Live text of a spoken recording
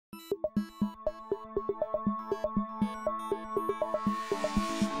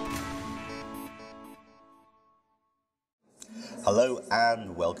Hello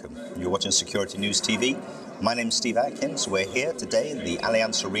and welcome. You're watching Security News TV. My name is Steve Atkins. We're here today in the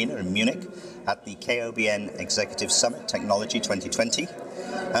Allianz Arena in Munich at the KOBN Executive Summit Technology 2020.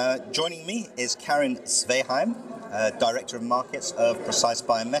 Joining me is Karin Sveheim, Director of Markets of Precise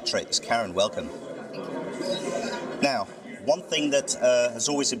Bimetrics. Karin, welcome. Thank you. Now, one thing that has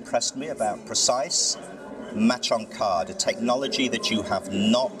always impressed me about Precise, match on card, a technology that you have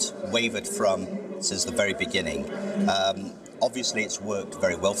not wavered from since the very beginning. Obviously, it's worked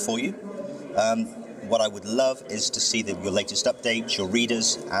very well for you. What I would love is to see your latest updates, your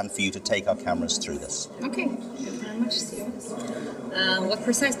readers, and for you to take our cameras through this. Okay, thank you very much, Steve. What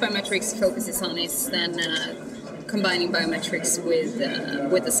Precise Bimetrics focuses on is then combining biometrics with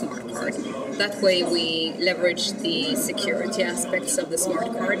the smart card. That way we leverage the security aspects of the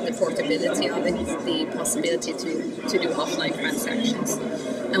smart card, the portability of it, the possibility to do offline transactions.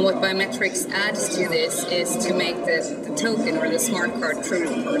 And what biometrics adds to this is to make the token or the smart card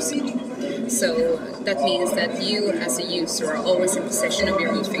truly personal. So that means that you as a user are always in possession of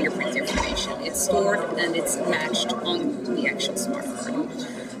your own fingerprint information. It's stored and it's matched on the actual smart card.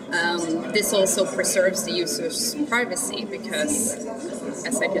 This also preserves the user's privacy because,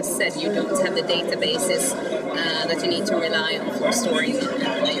 as I just said, you don't have the databases that you need to rely on for storing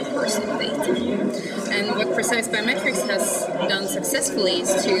your personal data. And what Precise Bimetrics has done successfully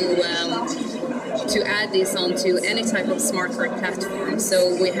is to add this onto any type of smart card platform.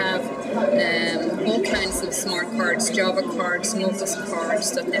 So we have all kinds of smart cards, Java cards, Lotus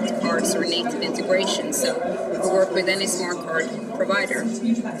cards, .NET cards, or native integration. So we work with any smart card provider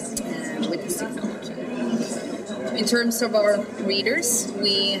with this technology. In terms of our readers,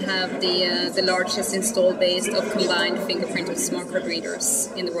 we have the largest installed base of combined fingerprint and smart card readers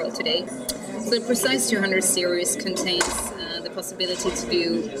in the world today. So the Precise 200 series contains the possibility to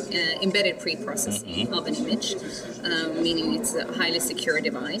do embedded pre-processing of an image, meaning it's a highly secure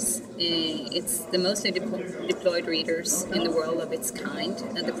device. It's the mostly deployed readers in the world of its kind.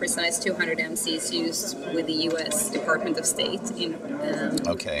 The Precise 200 MC is used with the US Department of State in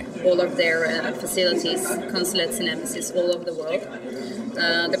all of their facilities, consulates and embassies all over the world.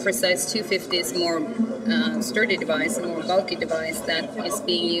 The Precise 250 is a more sturdy device, a more bulky device that is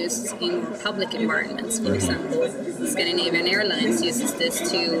being used in more public environments. For example, Scandinavian Airlines uses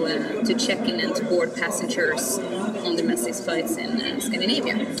this to check in and to board passengers on domestic flights in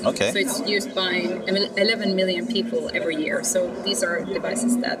Scandinavia. Okay. So it's used by 11 million people every year. So these are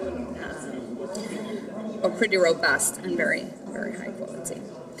devices that are pretty robust and very, very high quality.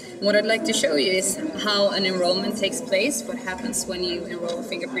 What I'd like to show you is how an enrollment takes place, what happens when you enroll a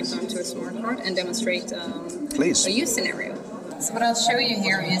fingerprint onto a smart card, and demonstrate a use scenario. So what I'll show you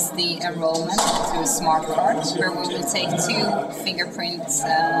here is the enrollment to a smart card, where we will take two fingerprint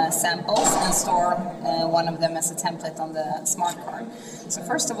samples and store one of them as a template on the smart card. So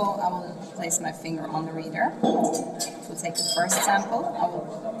first of all, I will place my finger on the reader. We'll take the first sample. I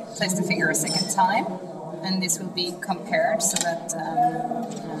will place the finger a second time, and this will be compared so that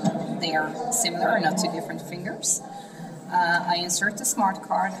they are similar and not two different fingers. I insert the smart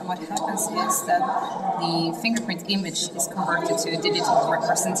card, and what happens is that the fingerprint image is converted to a digital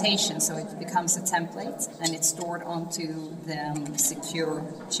representation, so it becomes a template and it's stored onto the secure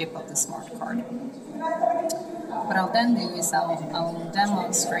chip of the smart card. What I'll then do is I'll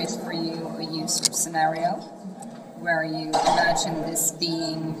demonstrate for you a user scenario where you imagine this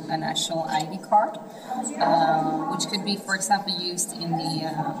being a national ID card, which could be, for example, used in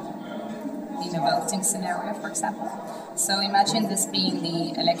a voting scenario, for example. So imagine this being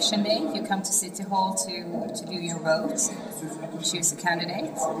the election day. You come to City Hall to do your vote, choose a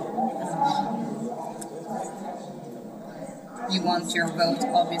candidate. You want your vote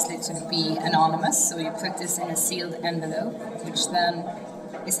obviously to be anonymous, so you put this in a sealed envelope, which then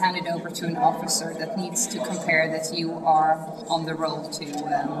is handed over to an officer that needs to compare that you are on the roll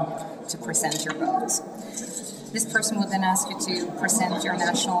to present your vote. This person will then ask you to present your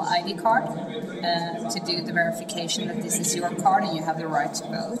national ID card to do the verification that this is your card and you have the right to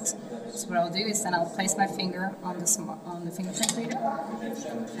vote. So what I'll do is then I'll place my finger on the fingerprint reader.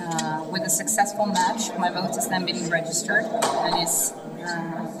 With a successful match, my vote is then being registered and is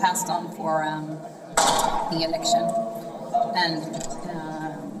passed on for the election. And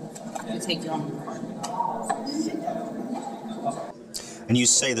you take your own card. And you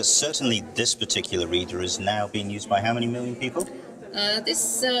say that certainly this particular reader is now being used by how many million people?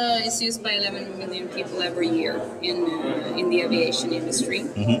 This is used by 11 million people every year in the aviation industry.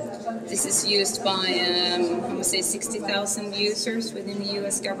 Mm-hmm. This is used by, I would say, 60,000 users within the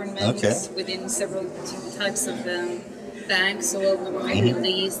U.S. government, within several types of banks all over the world, Middle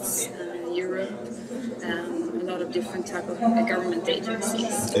East, Europe, a lot of different type of government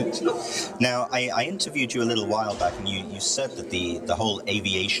agencies. Okay. Now, I interviewed you a little while back, and you said that the whole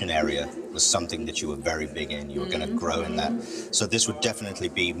aviation area was something that you were very big in. You were going to grow in that. So this would definitely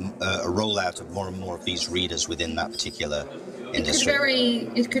be a rollout of more and more of these readers within that particular industry.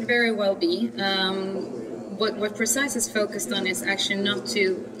 It could very well be. What Precise is focused on is actually not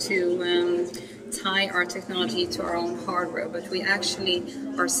to tie our technology to our own hardware, but we actually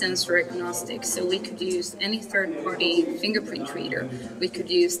are sensor agnostic. So we could use any third-party fingerprint reader. We could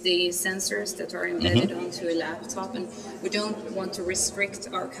use the sensors that are embedded onto a laptop, and we don't want to restrict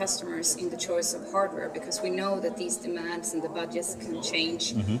our customers in the choice of hardware because we know that these demands and the budgets can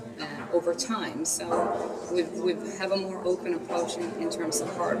change over time. So we have a more open approach in terms of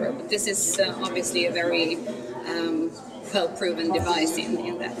hardware. But this is obviously a very well-proven device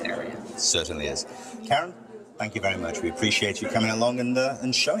in that area. Certainly is. Karin, thank you very much. We appreciate you coming along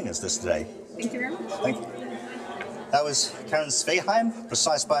and showing us this today. Thank you very much. Thank you. That was Karin Sveheim,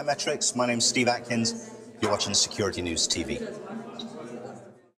 Precise Bimetrics. My name's Steve Atkins. You're watching Security News TV.